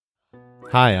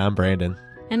Hi, I'm Brandon.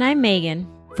 And I'm Megan.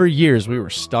 For years, we were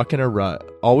stuck in a rut,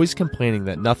 always complaining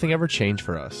that nothing ever changed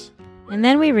for us. And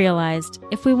then we realized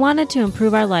if we wanted to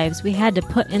improve our lives, we had to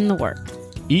put in the work.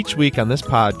 Each week on this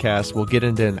podcast, we'll get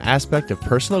into an aspect of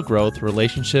personal growth,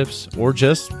 relationships, or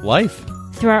just life.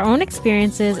 Through our own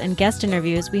experiences and guest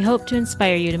interviews, we hope to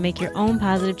inspire you to make your own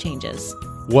positive changes.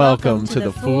 Welcome to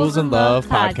the Fools in Love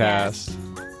podcast.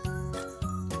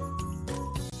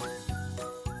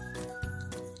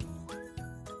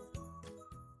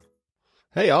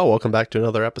 Hey y'all, welcome back to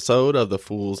another episode of the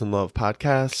Fools in Love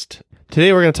podcast.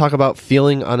 Today we're going to talk about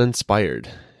feeling uninspired.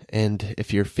 And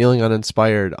if you're feeling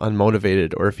uninspired,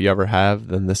 unmotivated, or if you ever have,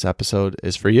 then this episode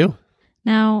is for you.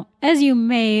 Now, as you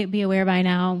may be aware by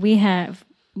now, we have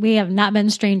not been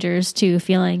strangers to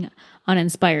feeling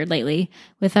uninspired lately.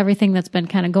 With everything that's been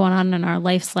kind of going on in our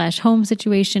life/home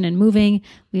situation and moving,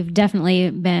 we've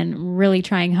definitely been really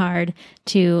trying hard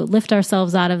to lift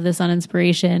ourselves out of this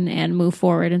uninspiration and move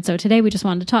forward. And so today we just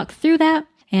wanted to talk through that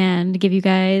and give you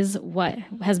guys what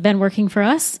has been working for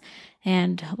us.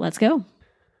 And let's go.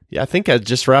 Yeah, I think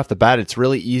just right off the bat, it's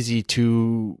really easy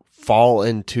to fall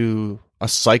into a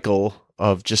cycle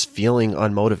of just feeling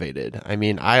unmotivated. I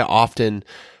mean, I often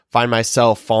find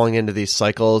myself falling into these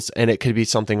cycles, and it could be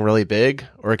something really big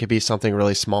or it could be something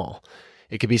really small.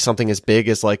 It could be something as big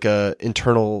as like a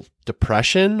internal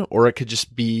depression, or it could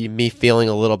just be me feeling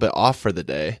a little bit off for the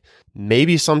day.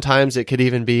 Maybe sometimes it could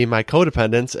even be my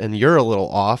codependence and you're a little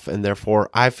off and therefore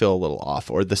I feel a little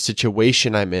off, or the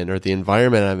situation I'm in or the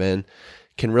environment I'm in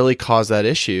can really cause that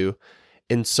issue.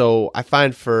 And so I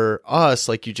find for us,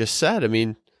 like you just said, I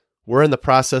mean, we're in the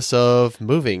process of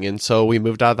moving. And so we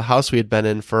moved out of the house we had been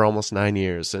in for almost 9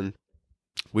 years. And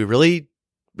we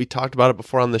talked about it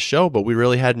before on the show, but we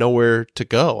really had nowhere to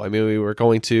go. I mean, we were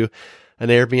going to an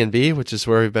Airbnb, which is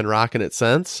where we've been rocking it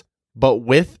since. But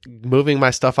with moving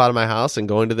my stuff out of my house and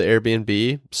going to the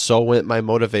Airbnb, so went my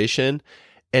motivation.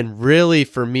 And really,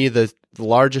 for me, the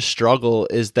largest struggle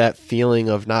is that feeling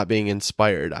of not being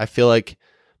inspired. I feel like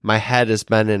my head has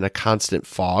been in a constant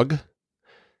fog.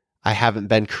 I haven't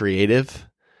been creative.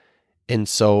 And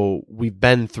so we've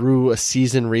been through a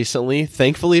season recently,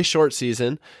 thankfully a short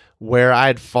season, where I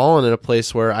had fallen in a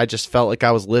place where I just felt like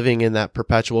I was living in that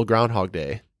perpetual Groundhog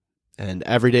Day. And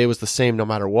every day was the same no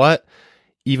matter what.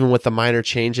 Even with the minor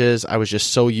changes, I was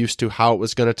just so used to how it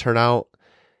was going to turn out.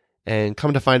 And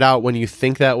come to find out, when you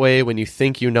think that way, when you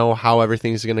think you know how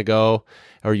everything's going to go,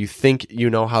 or you think you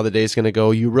know how the day's going to go,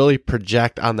 you really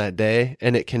project on that day,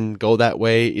 and it can go that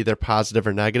way, either positive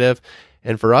or negative.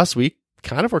 And for us, we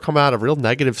kind of were coming out of a real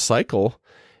negative cycle.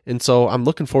 And so I'm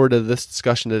looking forward to this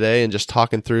discussion today and just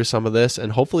talking through some of this.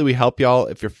 And hopefully we help y'all,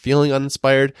 if you're feeling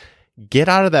uninspired, get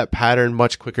out of that pattern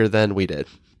much quicker than we did.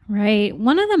 Right.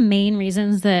 One of the main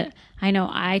reasons that I know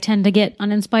I tend to get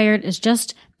uninspired is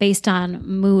just based on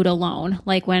mood alone.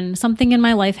 Like when something in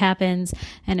my life happens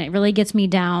and it really gets me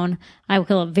down, I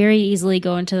will very easily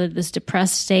go into this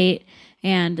depressed state.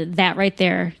 And that right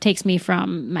there takes me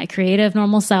from my creative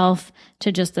normal self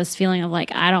to just this feeling of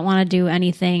like, I don't want to do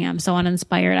anything. I'm so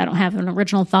uninspired. I don't have an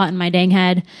original thought in my dang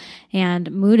head.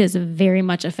 And mood is very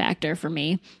much a factor for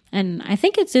me. And I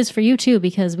think it is for you too,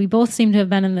 because we both seem to have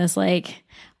been in this like,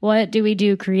 what do we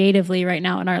do creatively right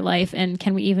now in our life? And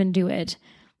can we even do it?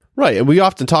 Right. And we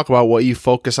often talk about what you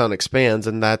focus on expands,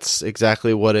 and that's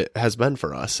exactly what it has been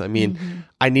for us. I mean,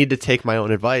 I need to take my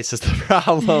own advice is the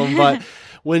problem. But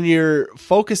when you're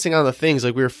focusing on the things,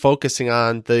 like we were focusing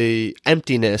on the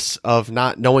emptiness of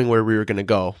not knowing where we were going to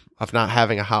go, of not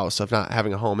having a house, of not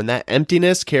having a home, and that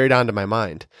emptiness carried on to my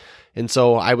mind. And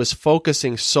so I was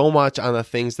focusing so much on the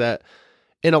things that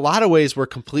in a lot of ways were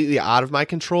completely out of my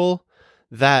control,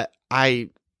 that I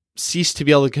ceased to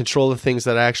be able to control the things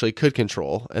that I actually could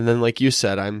control. And then, like you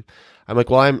said, I'm like,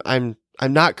 well, I'm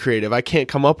not creative. I can't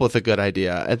come up with a good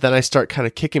idea. And then I start kind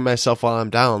of kicking myself while I'm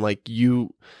down. Like you're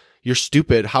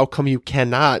stupid. How come you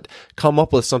cannot come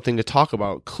up with something to talk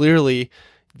about? Clearly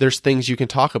there's things you can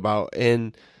talk about.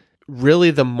 And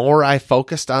really the more I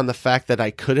focused on the fact that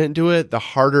I couldn't do it, the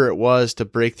harder it was to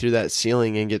break through that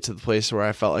ceiling and get to the place where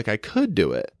I felt like I could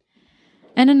do it.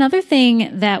 And another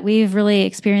thing that we've really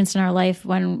experienced in our life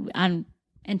in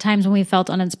times when we felt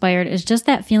uninspired is just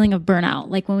that feeling of burnout.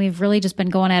 Like when we've really just been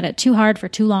going at it too hard for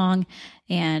too long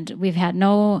and we've had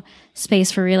no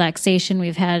space for relaxation.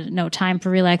 We've had no time for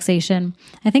relaxation.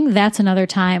 I think that's another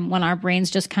time when our brains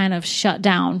just kind of shut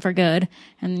down for good.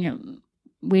 And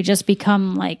we just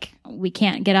become like, we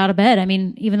can't get out of bed. I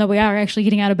mean, even though we are actually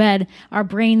getting out of bed, our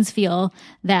brains feel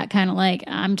that kind of like,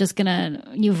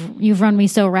 you've run me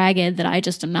so ragged that I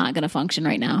just am not going to function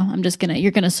right now.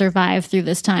 You're going to survive through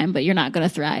this time, but you're not going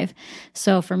to thrive.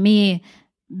 So for me,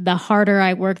 the harder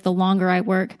I work, the longer I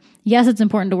work. Yes, it's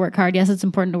important to work hard. Yes, it's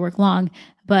important to work long,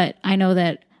 but I know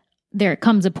that there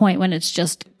comes a point when it's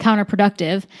just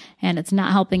counterproductive and it's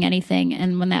not helping anything.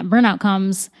 And when that burnout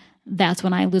comes, that's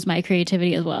when I lose my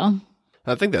creativity as well.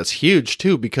 I think that's huge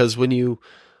too, because when you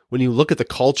look at the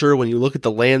culture, when you look at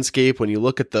the landscape, when you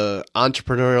look at the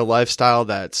entrepreneurial lifestyle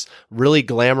that's really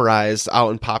glamorized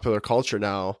out in popular culture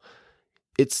now,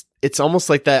 it's almost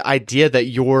like that idea that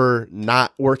you're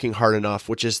not working hard enough,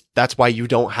 which is that's why you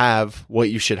don't have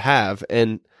what you should have.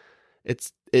 And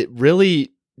it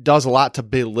really does a lot to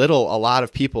belittle a lot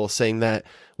of people, saying that,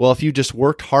 well, if you just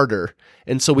worked harder.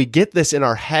 And so we get this in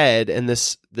our head and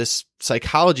this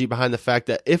psychology behind the fact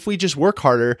that if we just work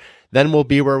harder, then we'll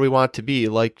be where we want to be.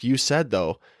 Like you said,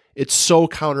 though, it's so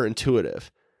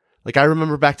counterintuitive. Like I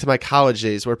remember back to my college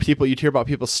days where you'd hear about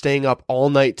people staying up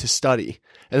all night to study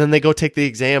and then they go take the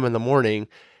exam in the morning.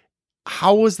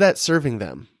 How was that serving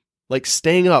them? Like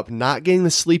staying up, not getting the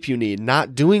sleep you need,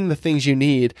 not doing the things you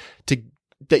need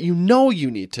that you know you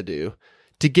need to do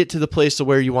to get to the place of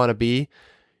where you want to be.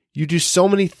 You do so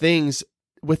many things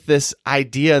with this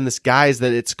idea and this guise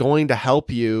that it's going to help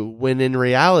you, when in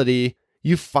reality,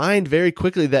 you find very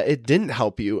quickly that it didn't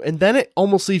help you. And then it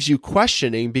almost leaves you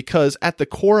questioning, because at the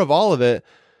core of all of it,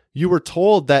 you were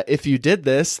told that if you did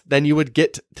this, then you would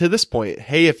get to this point.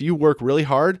 Hey, if you work really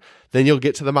hard, then you'll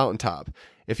get to the mountaintop.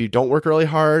 If you don't work really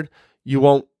hard, you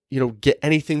won't, get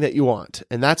anything that you want.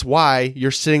 And that's why you're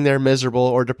sitting there miserable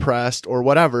or depressed or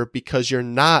whatever, because you're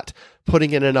not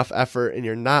putting in enough effort and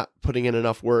you're not putting in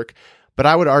enough work. But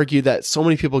I would argue that so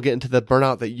many people get into the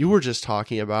burnout that you were just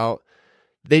talking about.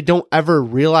 They don't ever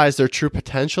realize their true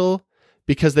potential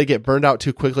because they get burned out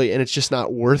too quickly, and it's just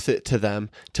not worth it to them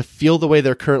to feel the way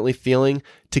they're currently feeling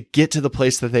to get to the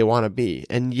place that they want to be.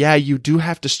 And yeah, you do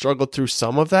have to struggle through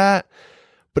some of that,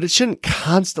 but it shouldn't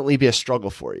constantly be a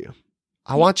struggle for you.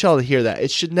 I want y'all to hear that.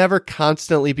 It should never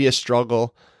constantly be a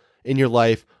struggle in your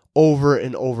life over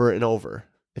and over and over.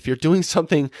 If you're doing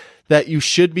something that you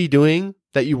should be doing,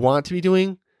 that you want to be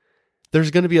doing,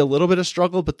 there's going to be a little bit of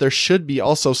struggle, but there should be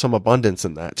also some abundance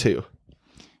in that too.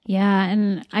 Yeah.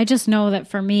 And I just know that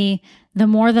for me, the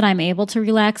more that I'm able to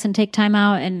relax and take time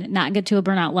out and not get to a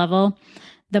burnout level,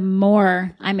 the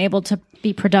more I'm able to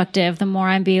be productive, the more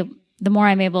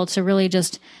I'm able to really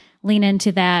just lean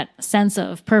into that sense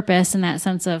of purpose and that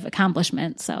sense of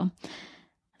accomplishment. So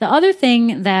the other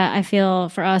thing that I feel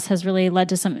for us has really led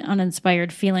to some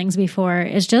uninspired feelings before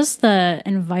is just the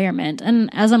environment.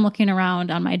 And as I'm looking around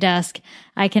on my desk,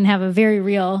 I can have a very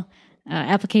real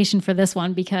application for this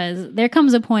one, because there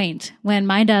comes a point when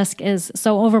my desk is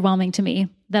so overwhelming to me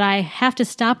that I have to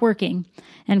stop working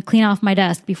and clean off my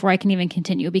desk before I can even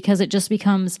continue, because it just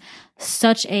becomes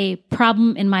such a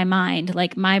problem in my mind.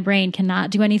 Like my brain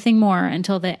cannot do anything more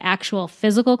until the actual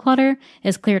physical clutter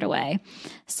is cleared away.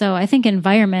 So I think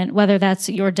environment, whether that's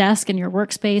your desk and your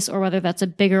workspace or whether that's a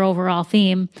bigger overall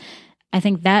theme, I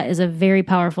think that is a very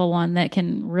powerful one that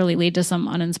can really lead to some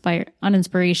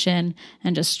uninspiration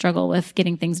and just struggle with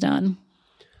getting things done.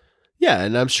 Yeah,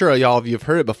 and I'm sure y'all of you have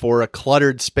heard it before. A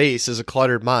cluttered space is a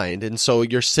cluttered mind. And so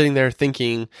you're sitting there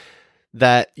thinking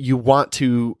that you want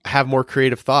to have more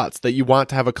creative thoughts, that you want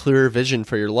to have a clearer vision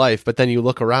for your life, but then you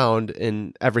look around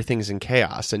and everything's in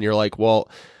chaos. And you're like, well,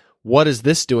 what is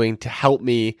this doing to help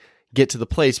me get to the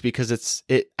place? Because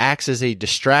it acts as a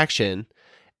distraction,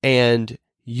 and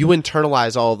you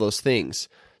internalize all of those things.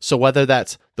 So whether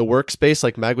that's the workspace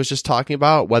like Meg was just talking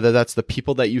about, whether that's the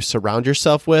people that you surround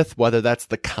yourself with, whether that's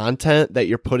the content that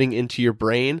you're putting into your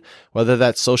brain, whether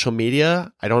that's social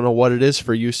media, I don't know what it is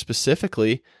for you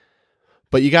specifically,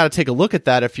 but you got to take a look at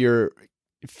that if you're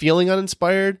feeling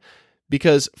uninspired,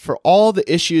 because for all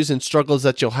the issues and struggles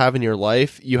that you'll have in your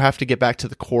life, you have to get back to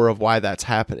the core of why that's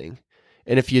happening.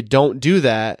 And if you don't do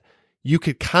that, you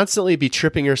could constantly be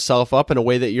tripping yourself up in a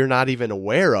way that you're not even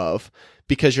aware of,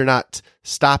 because you're not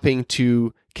stopping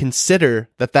to consider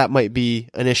that that might be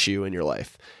an issue in your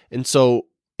life. And so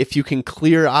if you can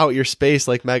clear out your space,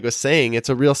 like Meg was saying, it's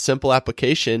a real simple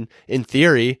application in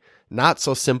theory, not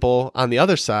so simple on the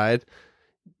other side,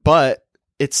 but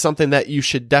it's something that you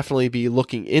should definitely be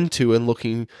looking into and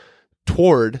looking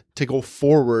toward to go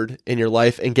forward in your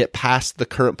life and get past the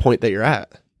current point that you're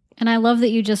at. And I love that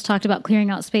you just talked about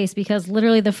clearing out space, because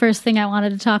literally the first thing I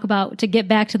wanted to talk about to get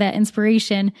back to that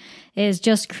inspiration is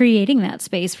just creating that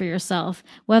space for yourself,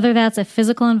 whether that's a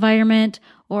physical environment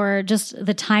or just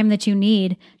the time that you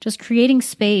need. Just creating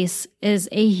space is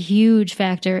a huge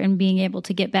factor in being able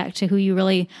to get back to who you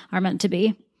really are meant to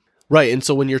be. Right. And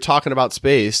so when you're talking about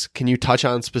space, can you touch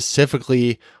on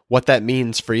specifically what that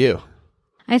means for you?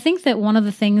 I think that one of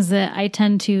the things that I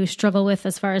tend to struggle with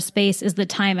as far as space is the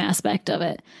time aspect of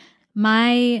it.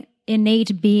 My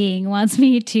innate being wants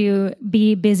me to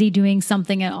be busy doing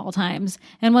something at all times.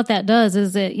 And what that does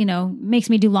is it, makes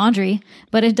me do laundry,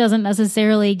 but it doesn't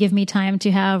necessarily give me time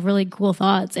to have really cool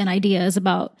thoughts and ideas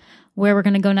about where we're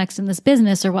going to go next in this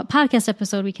business or what podcast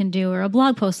episode we can do or a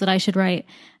blog post that I should write.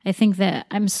 I think that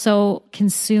I've so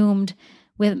consumed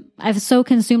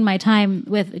my time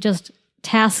with just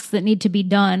tasks that need to be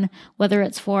done, whether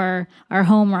it's for our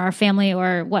home or our family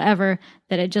or whatever,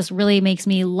 that it just really makes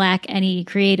me lack any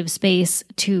creative space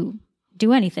to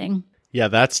do anything. Yeah,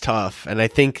 that's tough. And I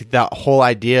think that whole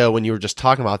idea, when you were just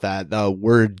talking about that, the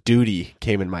word duty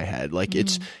came in my head. Like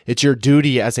it's your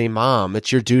duty as a mom.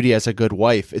 It's your duty as a good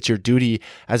wife. It's your duty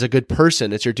as a good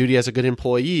person. It's your duty as a good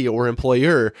employee or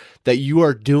employer that you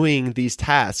are doing these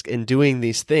tasks and doing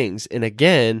these things. And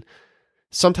again,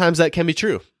 sometimes that can be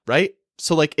true, right?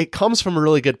 So like it comes from a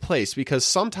really good place, because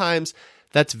sometimes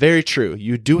that's very true.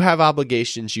 You do have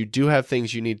obligations. You do have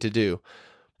things you need to do.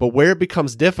 But where it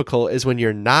becomes difficult is when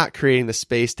you're not creating the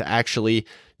space to actually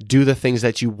do the things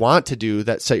that you want to do,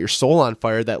 that set your soul on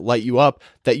fire, that light you up,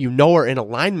 that are in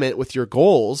alignment with your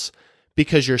goals,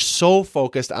 because you're so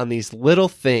focused on these little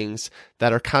things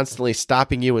that are constantly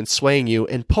stopping you and swaying you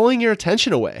and pulling your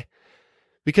attention away.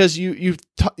 Because you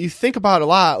think about it a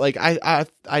lot. Like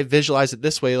I visualize it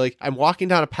this way. Like I'm walking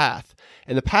down a path,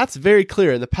 and the path's very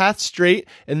clear, and the path's straight,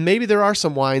 and maybe there are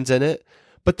some winds in it,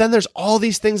 but then there's all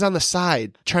these things on the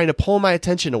side trying to pull my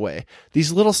attention away.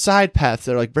 These little side paths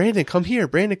that are like, Brandon, come here,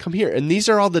 Brandon, come here. And these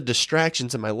are all the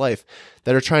distractions in my life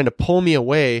that are trying to pull me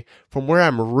away from where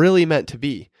I'm really meant to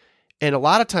be. And a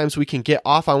lot of times we can get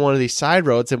off on one of these side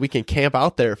roads and we can camp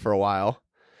out there for a while,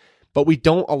 but we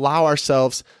don't allow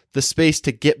ourselves the space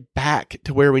to get back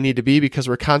to where we need to be because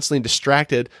we're constantly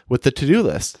distracted with the to-do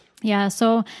list. Yeah.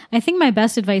 So I think my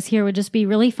best advice here would just be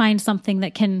really find something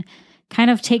that can kind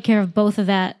of take care of both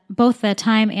the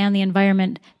time and the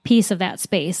environment piece of that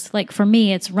space. Like for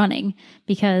me, it's running,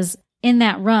 because in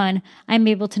that run, I'm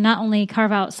able to not only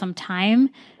carve out some time,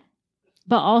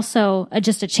 but also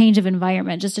just a change of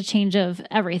environment, just a change of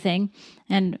everything.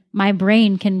 And my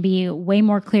brain can be way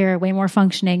more clear, way more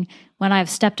functioning when I've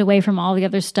stepped away from all the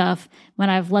other stuff, when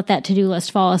I've let that to-do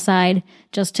list fall aside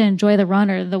just to enjoy the run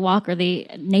or the walk or the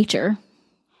nature.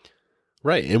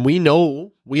 Right. And we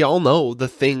all know the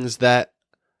things that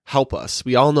help us.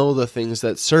 We all know the things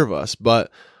that serve us,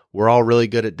 but we're all really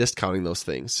good at discounting those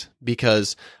things,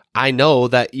 because I know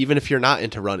that even if you're not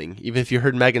into running, even if you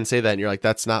heard Megan say that and you're like,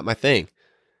 that's not my thing,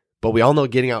 but we all know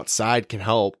getting outside can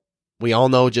help. We all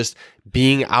know just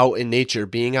being out in nature,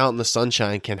 being out in the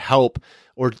sunshine can help,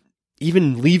 or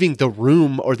even leaving the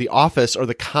room or the office or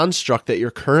the construct that you're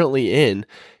currently in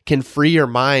can free your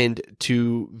mind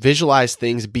to visualize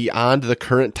things beyond the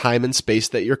current time and space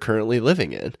that you're currently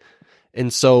living in.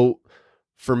 And so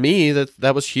for me,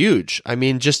 that was huge. I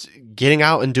mean, just getting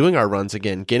out and doing our runs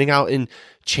again, getting out and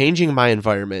changing my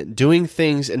environment, doing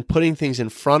things and putting things in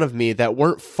front of me that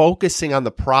weren't focusing on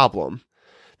the problem.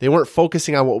 They weren't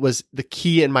focusing on what was the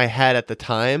key in my head at the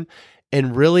time,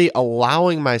 and really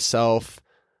allowing myself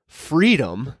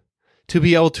freedom to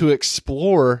be able to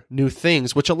explore new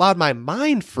things, which allowed my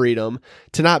mind freedom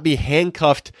to not be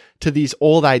handcuffed to these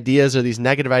old ideas or these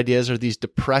negative ideas or these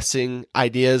depressing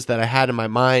ideas that I had in my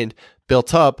mind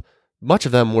built up. Much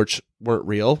of them weren't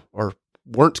real or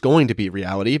weren't going to be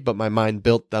reality, but my mind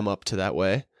built them up to that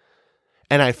way.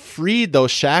 And I freed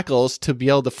those shackles to be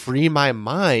able to free my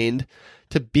mind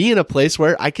to be in a place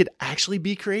where I could actually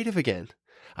be creative again.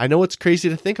 I know it's crazy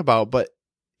to think about, but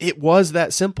it was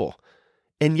that simple.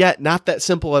 And yet not that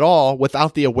simple at all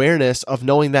without the awareness of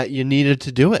knowing that you needed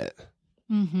to do it.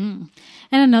 Mm-hmm.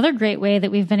 And another great way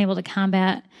that we've been able to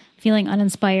combat feeling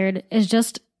uninspired is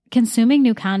just consuming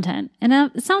new content. And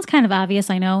it sounds kind of obvious,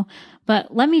 I know,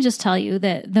 but let me just tell you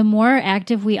that the more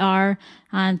active we are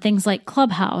on things like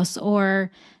Clubhouse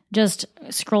or just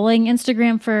scrolling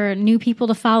Instagram for new people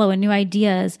to follow and new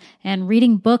ideas, and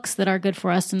reading books that are good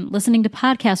for us, and listening to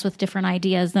podcasts with different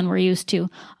ideas than we're used to,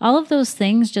 all of those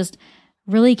things just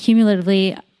really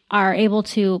cumulatively are able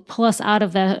to pull us out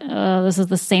of the, this is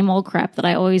the same old crap that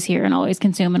I always hear and always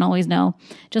consume and always know.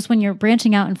 Just when you're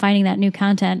branching out and finding that new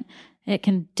content, it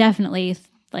can definitely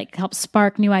help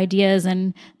spark new ideas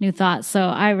and new thoughts. So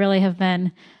I really have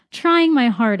been trying my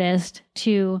hardest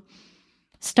to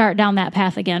start down that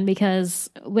path again, because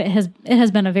it has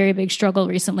been a very big struggle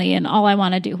recently, and all I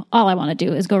want to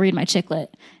do is go read my chick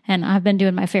lit, and I've been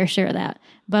doing my fair share of that.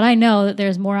 But I know that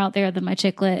there's more out there than my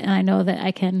chick lit, and I know that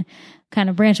I can kind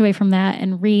of branch away from that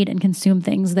and read and consume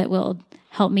things that will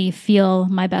help me feel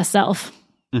my best self.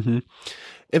 Mm-hmm.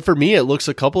 And for me, it looks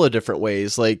a couple of different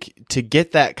ways. Like to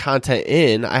get that content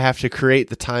in, I have to create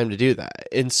the time to do that.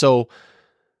 And so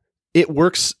it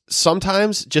works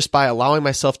sometimes just by allowing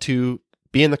myself to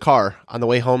be in the car on the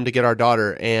way home to get our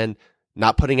daughter and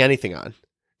not putting anything on.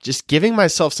 Just giving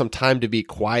myself some time to be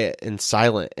quiet and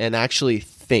silent and actually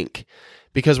think.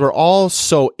 Because we're all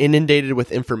so inundated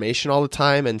with information all the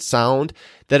time and sound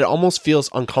that it almost feels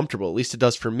uncomfortable, at least it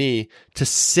does for me, to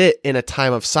sit in a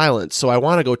time of silence. So I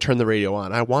want to go turn the radio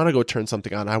on. I want to go turn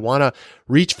something on. I want to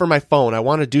reach for my phone. I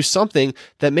want to do something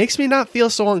that makes me not feel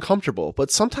so uncomfortable.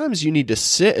 But sometimes you need to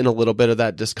sit in a little bit of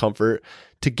that discomfort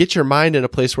to get your mind in a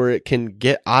place where it can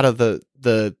get out of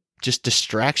the just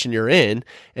distraction you're in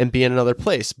and be in another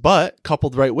place. But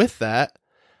coupled right with that,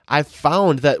 I've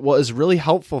found that what is really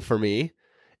helpful for me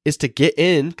is to get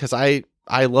in, because I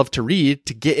love to read,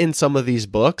 to get in some of these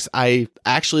books. I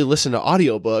actually listen to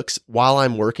audiobooks while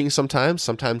I'm working sometimes.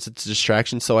 Sometimes it's a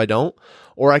distraction, so I don't.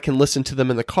 Or I can listen to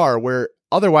them in the car, where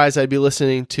otherwise I'd be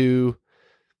listening to,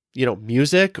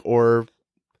 music or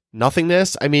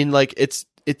nothingness. I mean, like it's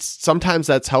sometimes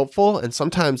that's helpful, and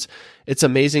sometimes it's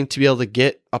amazing to be able to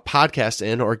get a podcast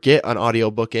in or get an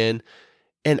audiobook in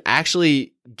and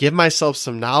actually give myself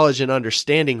some knowledge and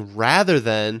understanding rather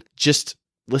than just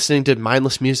listening to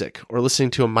mindless music or listening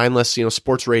to a mindless,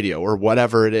 sports radio or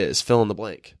whatever it is, fill in the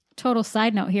blank. Total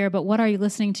side note here, but what are you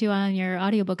listening to on your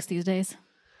audiobooks these days?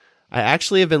 I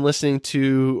actually have been listening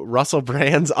to Russell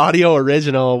Brand's audio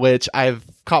original, which I've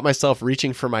caught myself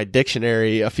reaching for my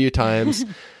dictionary a few times.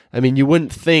 I mean, you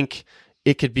wouldn't think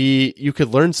you could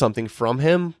learn something from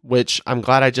him, which I'm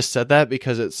glad I just said that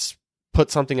because it's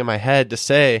put something in my head to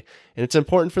say. And it's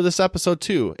important for this episode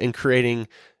too, in creating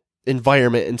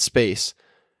environment and space.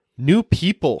 New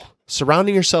people,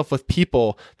 surrounding yourself with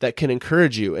people that can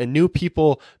encourage you, and new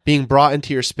people being brought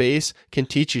into your space can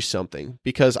teach you something.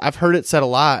 Because I've heard it said a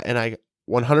lot, and I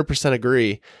 100%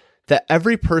 agree, that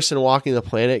every person walking the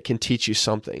planet can teach you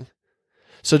something.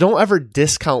 So don't ever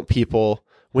discount people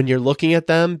when you're looking at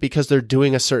them because they're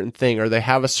doing a certain thing, or they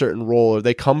have a certain role, or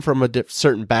they come from a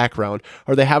certain background,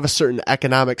 or they have a certain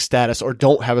economic status, or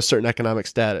don't have a certain economic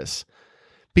status.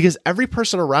 Because every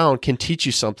person around can teach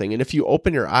you something. And if you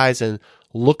open your eyes and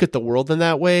look at the world in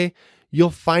that way, you'll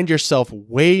find yourself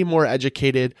way more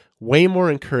educated, way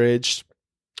more encouraged,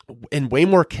 and way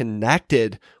more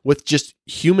connected with just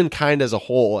humankind as a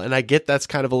whole. And I get that's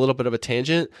kind of a little bit of a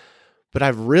tangent, but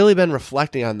I've really been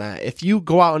reflecting on that. If you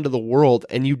go out into the world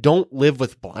and you don't live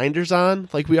with blinders on,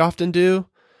 like we often do,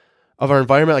 of our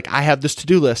environment, like I have this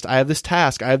to-do list, I have this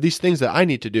task, I have these things that I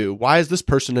need to do. Why is this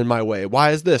person in my way?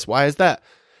 Why is this? Why is that?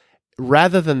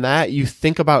 Rather than that, you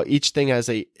think about each thing as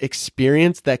a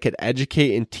experience that could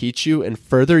educate and teach you and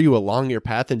further you along your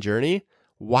path and journey.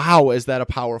 Wow, is that a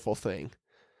powerful thing?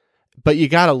 But you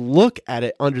got to look at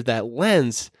it under that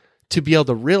lens to be able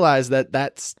to realize that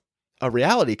that's a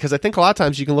reality. Because I think a lot of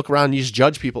times you can look around and you just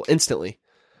judge people instantly.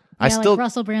 Yeah, like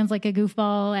Russell Brand's like a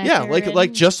goofball actor. Yeah,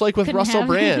 like just like with Russell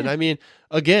Brand. I mean,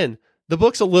 again, the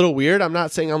book's a little weird. I'm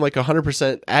not saying I'm like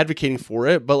 100% advocating for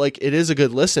it, but like it is a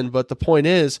good listen. But the point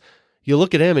is, you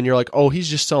look at him and you're like, oh, he's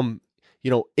just some,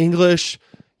 English,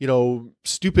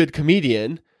 stupid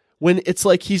comedian, when it's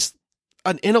like he's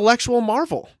an intellectual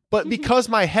marvel. But because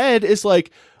my head is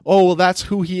like, oh, well, that's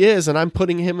who he is, and I'm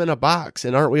putting him in a box,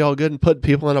 and aren't we all good and put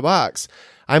people in a box?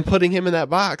 I'm putting him in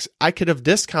that box. I could have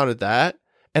discounted that,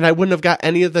 and I wouldn't have got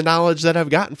any of the knowledge that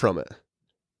I've gotten from it.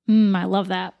 I love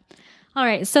that. All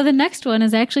right, so the next one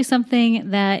is actually something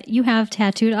that you have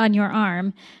tattooed on your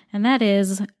arm, and that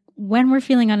is, when we're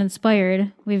feeling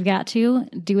uninspired, we've got to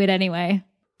do it anyway.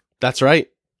 That's right.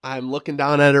 I'm looking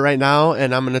down at it right now,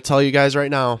 and I'm going to tell you guys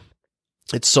right now,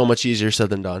 it's so much easier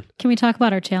said than done. Can we talk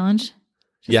about our challenge?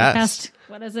 Yes.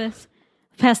 What is this?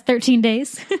 Past 13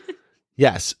 days?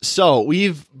 Yes. So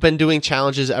we've been doing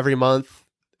challenges every month,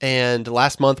 and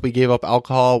last month we gave up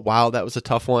alcohol. Wow, that was a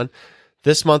tough one.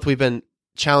 This month we've been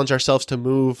challenging ourselves to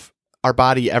move our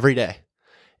body every day.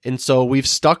 And so we've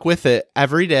stuck with it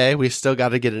every day. We've still got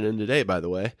to get it in today, by the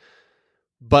way.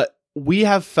 But we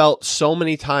have felt so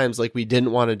many times like we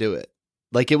didn't want to do it.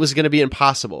 Like it was going to be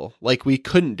impossible. Like we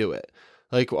couldn't do it.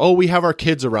 Like, oh, we have our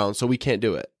kids around, so we can't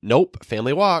do it. Nope.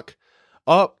 Family walk.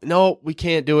 Oh, no, we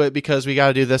can't do it because we got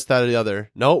to do this, that, or the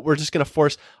other. No, we're just going to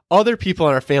force other people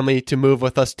in our family to move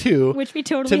with us too. Which we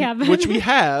totally have. Which we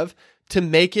have to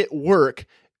make it work.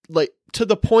 Like, to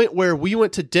the point where we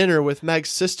went to dinner with Meg's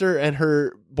sister and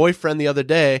her boyfriend the other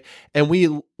day, and we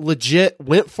legit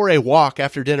went for a walk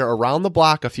after dinner around the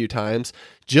block a few times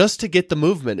just to get the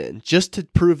movement in, just to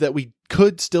prove that we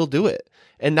could still do it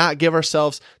and not give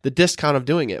ourselves the discount of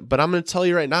doing it. But I'm going to tell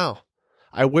you right now,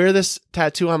 I wear this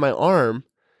tattoo on my arm,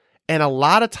 And a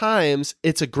lot of times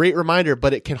it's a great reminder,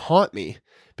 but it can haunt me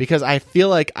because I feel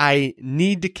like I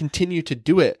need to continue to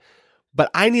do it. But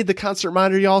I need the constant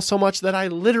reminder, y'all, so much that I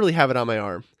literally have it on my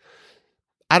arm.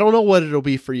 I don't know what it'll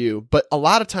be for you, but a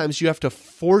lot of times you have to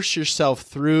force yourself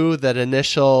through that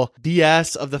initial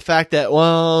BS of the fact that,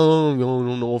 well, I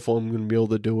don't know if I'm going to be able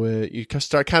to do it. You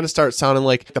start sounding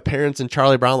like the parents in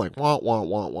Charlie Brown, like,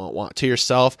 want to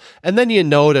yourself. And then you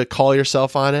know to call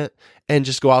yourself on it and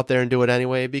just go out there and do it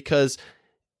anyway, because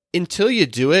until you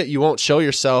do it, you won't show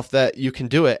yourself that you can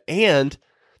do it. And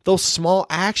those small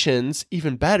actions,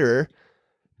 even better,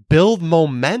 build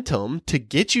momentum to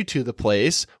get you to the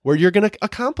place where you're going to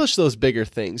accomplish those bigger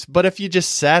things. But if you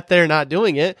just sat there not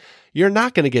doing it, you're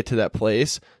not going to get to that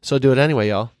place. So do it anyway,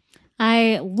 y'all.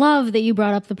 I love that you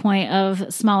brought up the point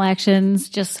of small actions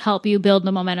just help you build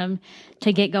the momentum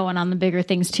to get going on the bigger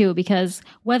things too, because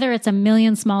whether it's a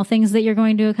million small things that you're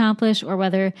going to accomplish or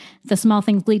whether the small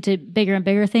things lead to bigger and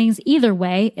bigger things, either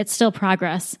way, it's still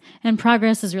progress. And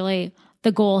progress is really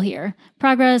the goal here.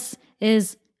 Progress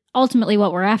is ultimately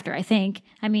what we're after, I think.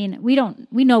 I mean, we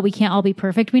know we can't all be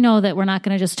perfect. We know that we're not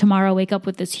going to just tomorrow wake up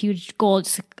with this huge goal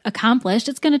accomplished.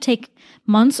 It's going to take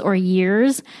months or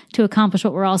years to accomplish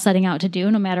what we're all setting out to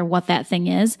do, no matter what that thing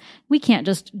is. We can't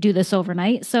just do this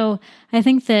overnight. So I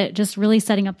think that just really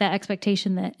setting up that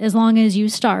expectation that as long as you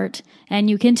start and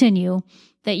you continue,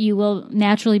 that you will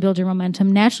naturally build your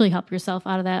momentum, naturally help yourself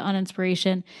out of that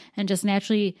uninspiration, and just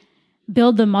naturally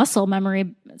build the muscle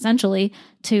memory, essentially,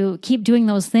 to keep doing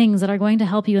those things that are going to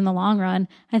help you in the long run.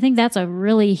 I think that's a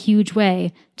really huge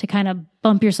way to kind of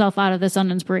bump yourself out of this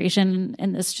uninspiration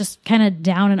and this just kind of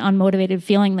down and unmotivated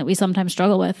feeling that we sometimes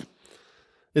struggle with.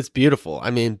 It's beautiful.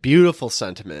 I mean, beautiful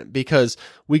sentiment, because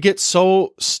we get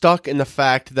so stuck in the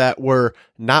fact that we're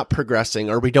not progressing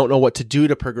or we don't know what to do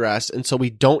to progress. And so we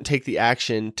don't take the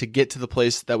action to get to the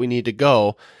place that we need to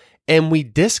go. And we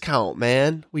discount,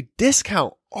 man. We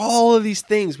discount all of these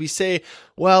things. We say,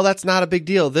 well, that's not a big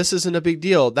deal. This isn't a big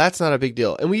deal. That's not a big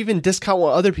deal. And we even discount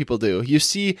what other people do. You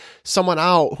see someone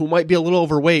out who might be a little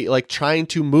overweight, like trying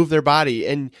to move their body,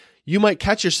 and you might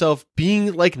catch yourself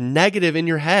being like negative in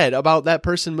your head about that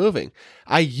person moving.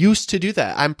 I used to do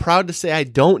that. I'm proud to say I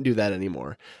don't do that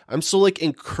anymore. I'm so like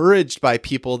encouraged by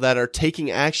people that are taking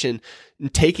action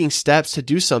and taking steps to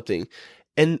do something.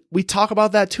 And we talk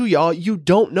about that too, y'all. You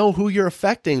don't know who you're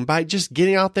affecting by just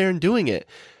getting out there and doing it.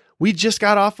 We just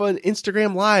got off an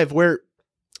Instagram Live where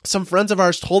some friends of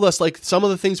ours told us like some of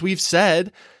the things we've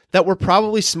said that were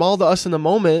probably small to us in the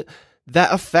moment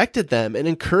that affected them and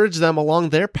encouraged them along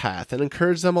their path and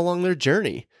encouraged them along their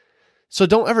journey. So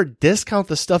don't ever discount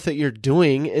the stuff that you're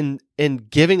doing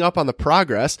and giving up on the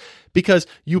progress, because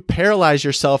you paralyze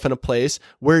yourself in a place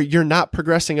where you're not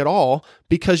progressing at all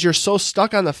because you're so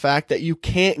stuck on the fact that you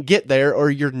can't get there or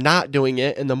you're not doing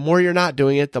it. And the more you're not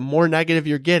doing it, the more negative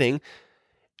you're getting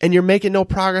and you're making no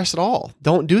progress at all.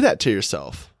 Don't do that to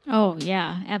yourself. Oh,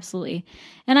 yeah, absolutely.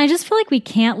 And I just feel like we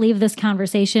can't leave this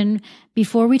conversation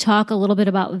before we talk a little bit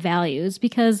about values,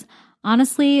 because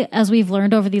honestly, as we've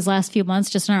learned over these last few months,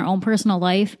 just in our own personal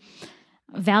life,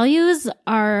 values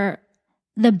are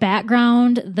the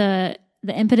background, the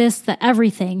impetus, the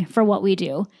everything for what we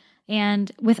do.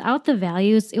 And without the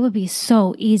values, it would be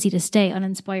so easy to stay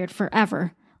uninspired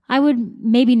forever. I would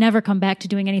maybe never come back to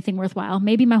doing anything worthwhile.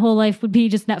 Maybe my whole life would be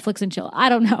just Netflix and chill. I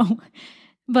don't know.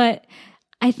 But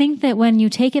I think that when you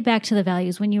take it back to the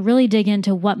values, when you really dig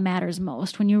into what matters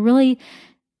most, when you really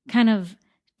kind of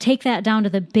take that down to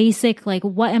the basic, like,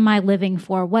 what am I living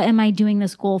for? What am I doing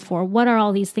this goal for? What are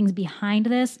all these things behind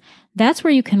this? That's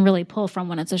where you can really pull from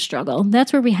when it's a struggle.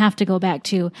 That's where we have to go back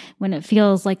to when it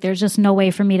feels like there's just no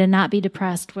way for me to not be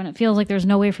depressed, when it feels like there's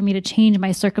no way for me to change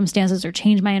my circumstances or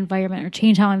change my environment or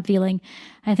change how I'm feeling.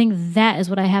 I think that is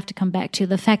what I have to come back to.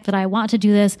 The fact that I want to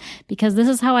do this because this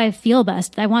is how I feel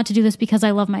best. I want to do this because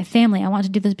I love my family. I want to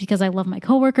do this because I love my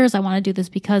coworkers. I want to do this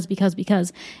because.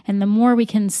 And the more we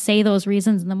can say those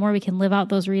reasons and the more we can live out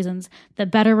those reasons, the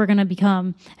better we're going to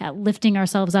become at lifting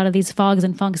ourselves out of these fogs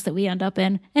and funks that we end up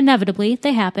in. Inevitably,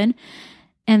 they happen.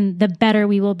 And the better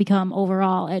we will become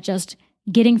overall at just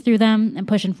getting through them and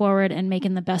pushing forward and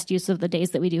making the best use of the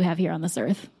days that we do have here on this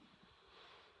earth.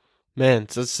 Man,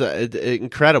 it's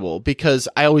incredible, because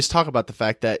I always talk about the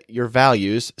fact that your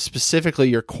values, specifically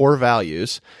your core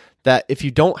values, that if you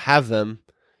don't have them,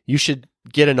 you should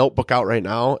get a notebook out right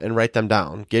now and write them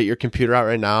down. Get your computer out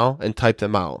right now and type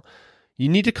them out. You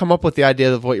need to come up with the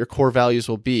idea of what your core values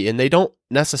will be, and they don't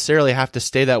necessarily have to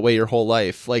stay that way your whole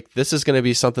life. Like, this is going to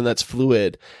be something that's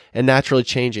fluid and naturally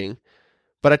changing.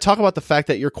 But I talk about the fact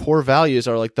that your core values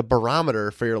are like the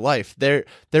barometer for your life.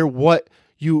 They're what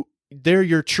you they're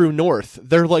your true north.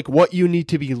 They're like what you need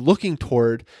to be looking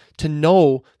toward to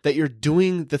know that you're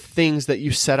doing the things that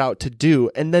you set out to do.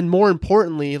 And then more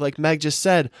importantly, like Meg just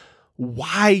said,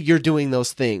 why you're doing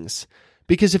those things.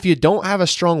 Because if you don't have a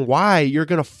strong why, you're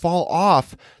going to fall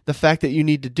off the fact that you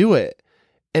need to do it.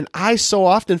 And I so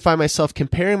often find myself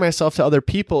comparing myself to other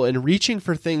people and reaching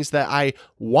for things that I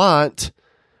want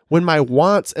when my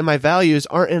wants and my values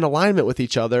aren't in alignment with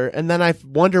each other. And then I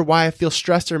wonder why I feel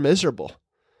stressed or miserable.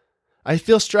 I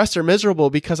feel stressed or miserable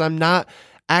because I'm not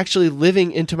actually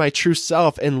living into my true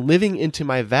self and living into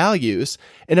my values.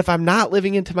 And if I'm not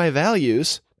living into my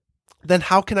values, then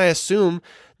how can I assume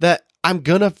that I'm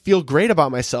going to feel great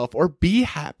about myself or be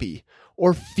happy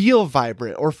or feel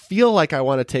vibrant or feel like I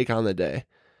want to take on the day?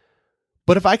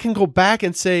 But if I can go back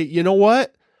and say, you know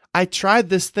what? I tried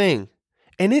this thing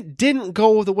and it didn't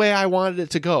go the way I wanted it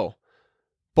to go,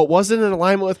 but was it in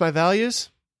alignment with my values?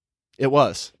 It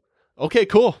was. Okay,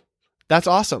 cool. That's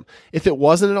awesome. If it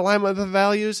wasn't in alignment with my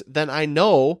values, then I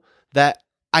know that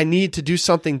I need to do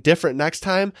something different next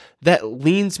time that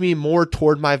leans me more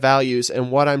toward my values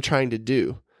and what I'm trying to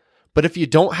do. But if you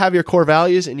don't have your core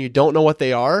values and you don't know what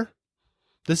they are,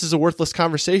 this is a worthless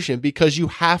conversation because you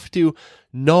have to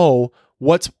know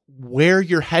where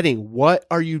you're heading. What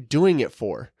are you doing it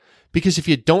for? Because if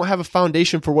you don't have a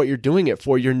foundation for what you're doing it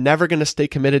for, you're never going to stay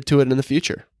committed to it in the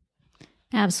future.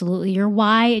 Absolutely. Your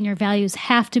why and your values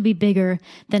have to be bigger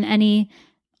than any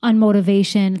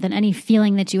unmotivation, than any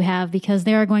feeling that you have, because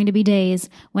there are going to be days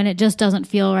when it just doesn't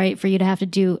feel right for you to have to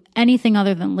do anything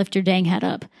other than lift your dang head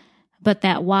up. But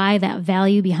that why, that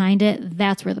value behind it,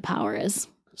 that's where the power is.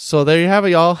 So there you have it,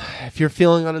 y'all. If you're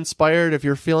feeling uninspired, if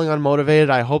you're feeling unmotivated,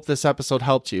 I hope this episode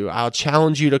helped you. I'll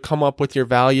challenge you to come up with your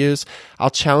values. I'll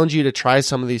challenge you to try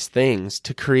some of these things,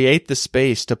 to create the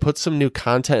space, to put some new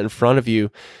content in front of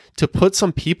you, to put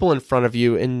some people in front of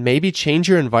you, and maybe change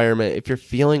your environment if you're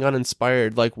feeling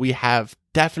uninspired like we have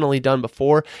definitely done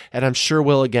before, and I'm sure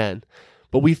will again.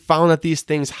 But we found that these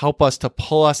things help us to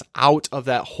pull us out of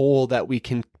that hole that we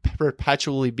can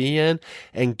perpetually be in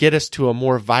and get us to a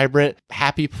more vibrant,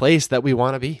 happy place that we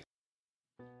want to be.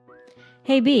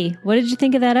 Hey B, what did you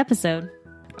think of that episode?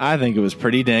 I think it was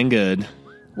pretty dang good.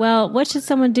 Well, what should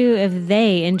someone do if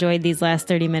they enjoyed these last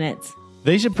 30 minutes?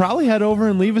 They should probably head over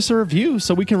and leave us a review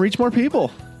so we can reach more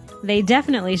people. They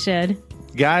definitely should.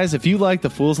 Guys, if you like the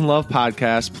Fools in Love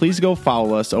podcast, please go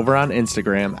follow us over on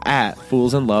Instagram at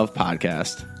Fools in Love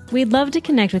Podcast. We'd love to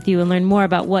connect with you and learn more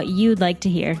about what you'd like to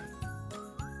hear.